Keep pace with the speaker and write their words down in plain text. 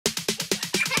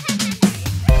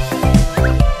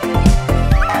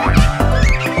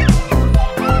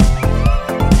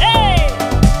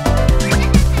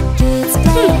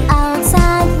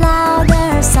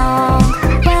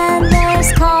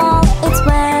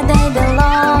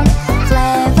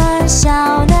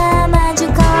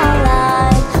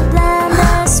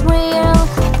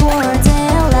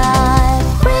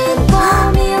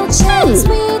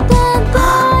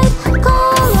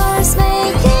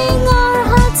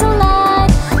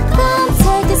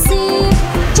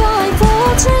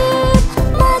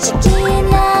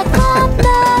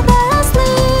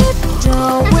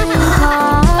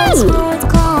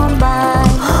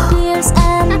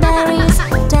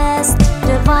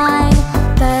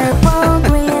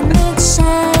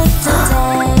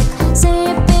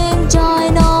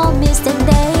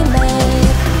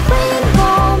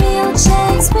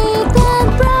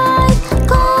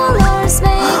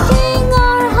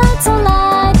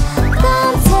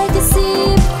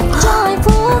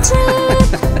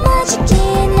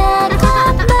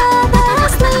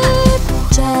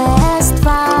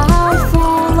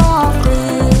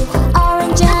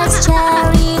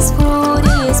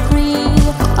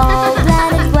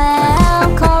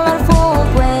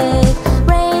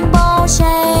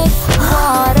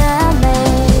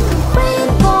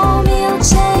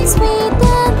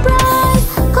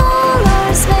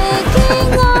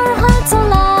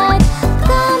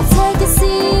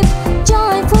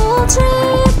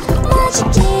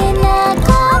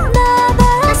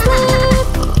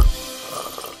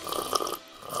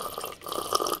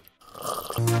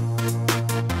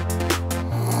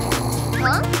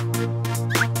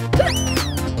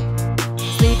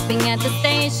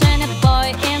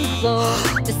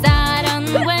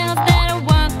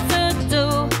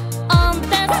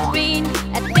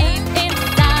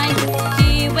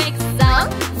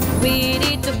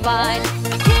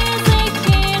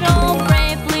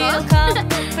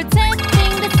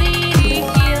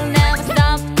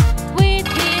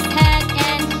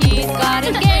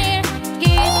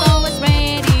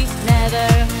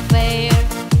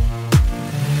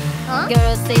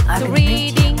Girl sits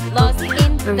reading, lost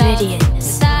in thoughts.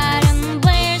 Siren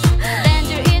blares,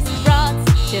 danger is brought.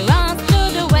 She runs to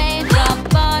the way, drop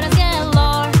bottles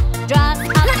galore. Just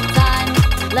up time,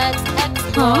 let's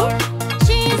explore.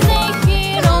 She's a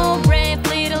hero, brave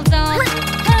little dog,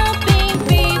 helping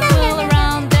people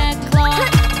around the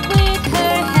clock. With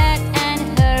her hat and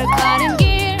her cotton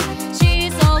gear,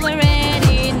 she's always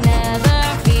ready, never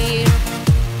fear.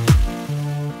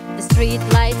 The street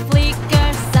light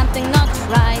flickers, something not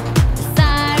right. The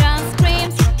siren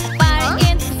screams, fire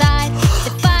inside.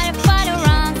 The firefighter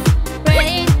runs,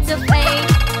 ready to fade.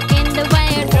 In the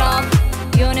wardrobe,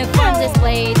 uniforms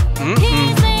displayed.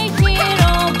 He's a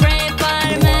hero, brave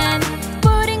fireman,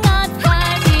 putting out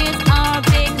fires. He's our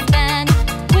big fan.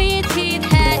 With his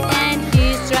head and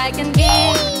his dragon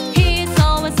gear, he's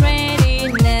always ready,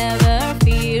 never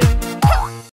fear.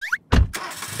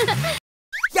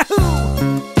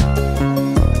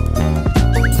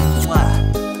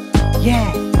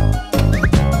 Yeah. In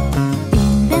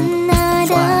the night,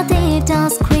 a deep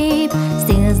dog creep,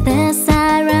 steals the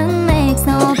siren, makes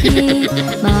no peep.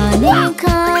 Morning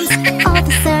comes,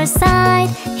 officer's side,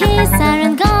 his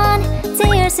siren gone,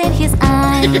 tears in his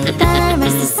eye. There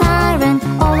is the siren,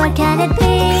 oh where can it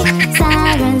be?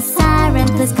 Siren, siren,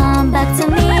 please come back to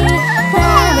me.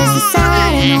 There is the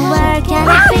siren, oh where can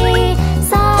it be?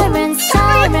 Siren,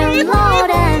 siren, loud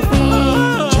and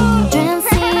free. Children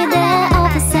see the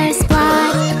officer's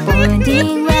flight,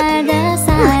 pointing where the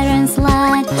sirens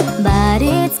light. But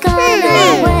it's gone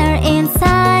nowhere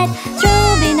inside.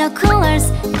 Through binoculars,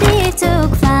 they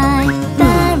took flight.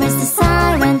 There is the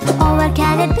siren, oh where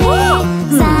can it be?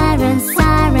 Siren,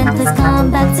 siren, please come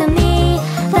back to me.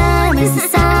 There is the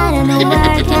siren, oh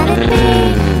where can it be?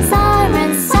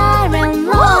 Siren, siren,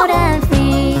 loud and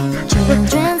free.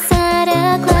 Children said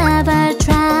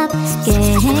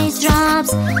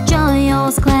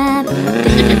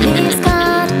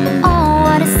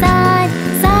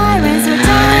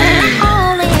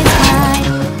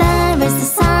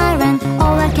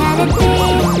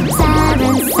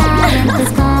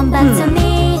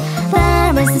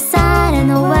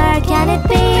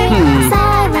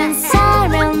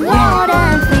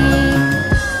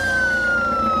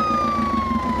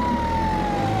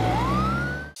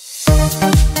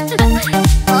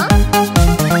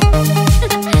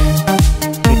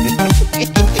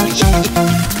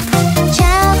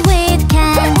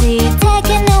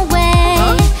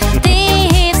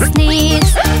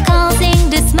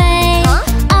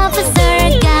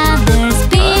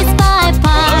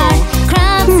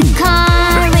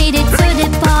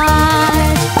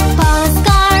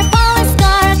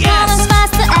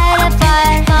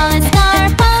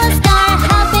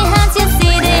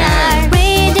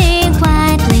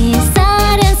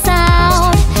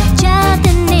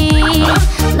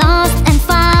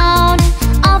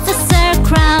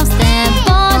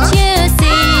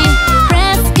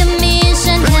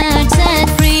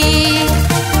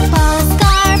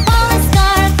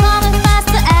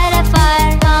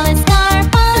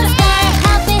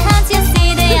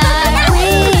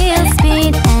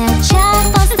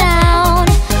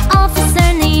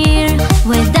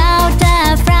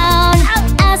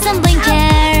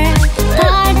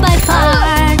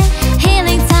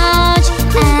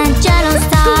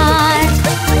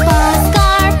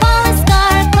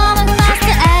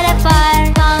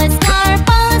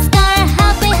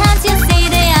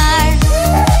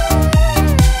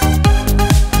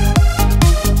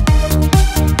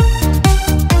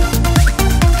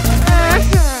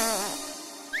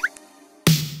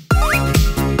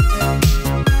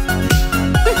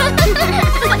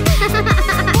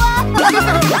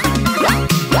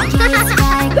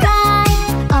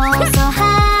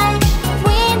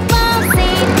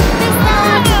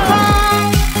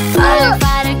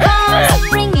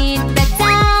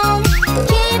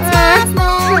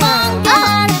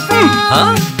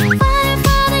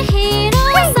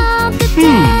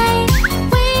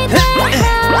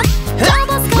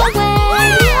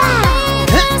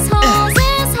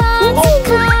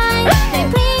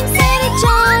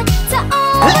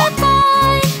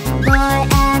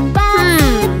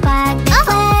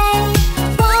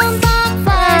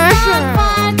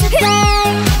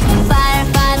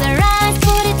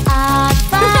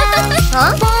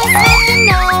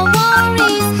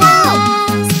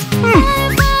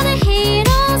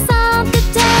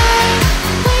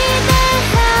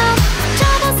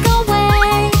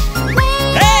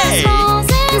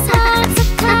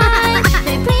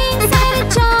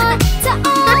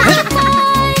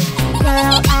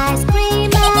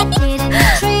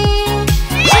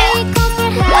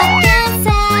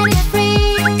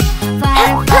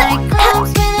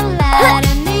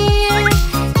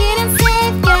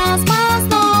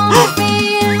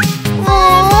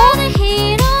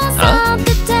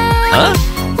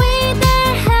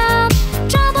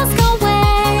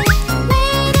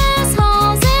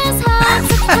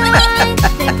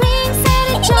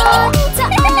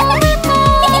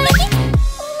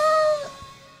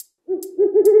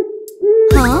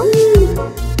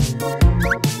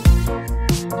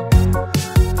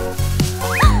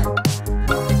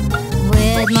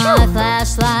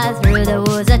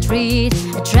treat.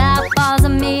 A trap falls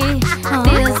on me,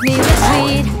 fills me with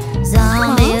greed.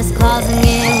 Zombies closing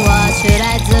in, what should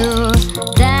I do?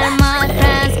 They're my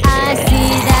friends, I see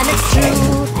that it's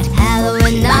true. At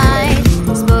Halloween night,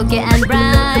 spooky and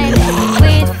bright,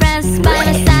 with friends by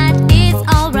my side, it's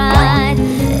alright.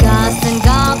 Ghosts and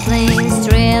goblins,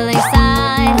 thrilling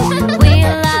sight. We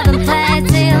love and play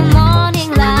till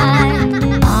morning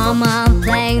light. I'm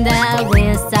playing the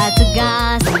wind start to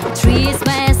gust. Trees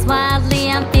sway wildly,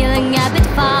 I'm feeling a bit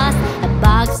fast. A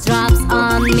box drops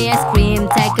on me, I scream,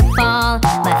 take a fall.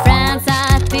 My friends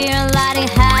appear lighting,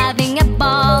 having a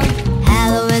ball.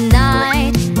 Halloween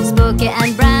night, spooky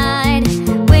and bright,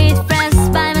 with friends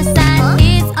by my side,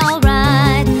 it's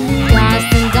alright.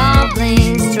 Ghosts and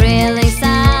goblins, thrilling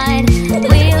sight.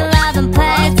 We love and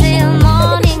play till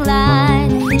morning light.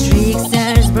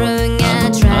 Tricksters brewing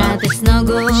a trap, it's no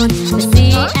good. We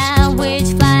see a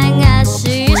witch flying as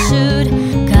she should.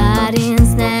 Caught in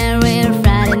snare, we're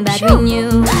frightened but we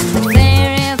knew. But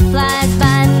fairy flies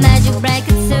by magic break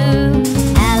it too.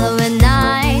 Halloween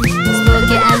night,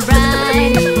 spooky and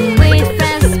bright, with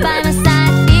friends by my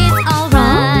side, it's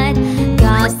alright.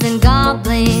 Ghosts and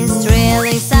goblins,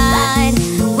 thrilling sight.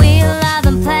 We love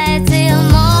and play till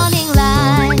morning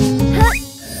light.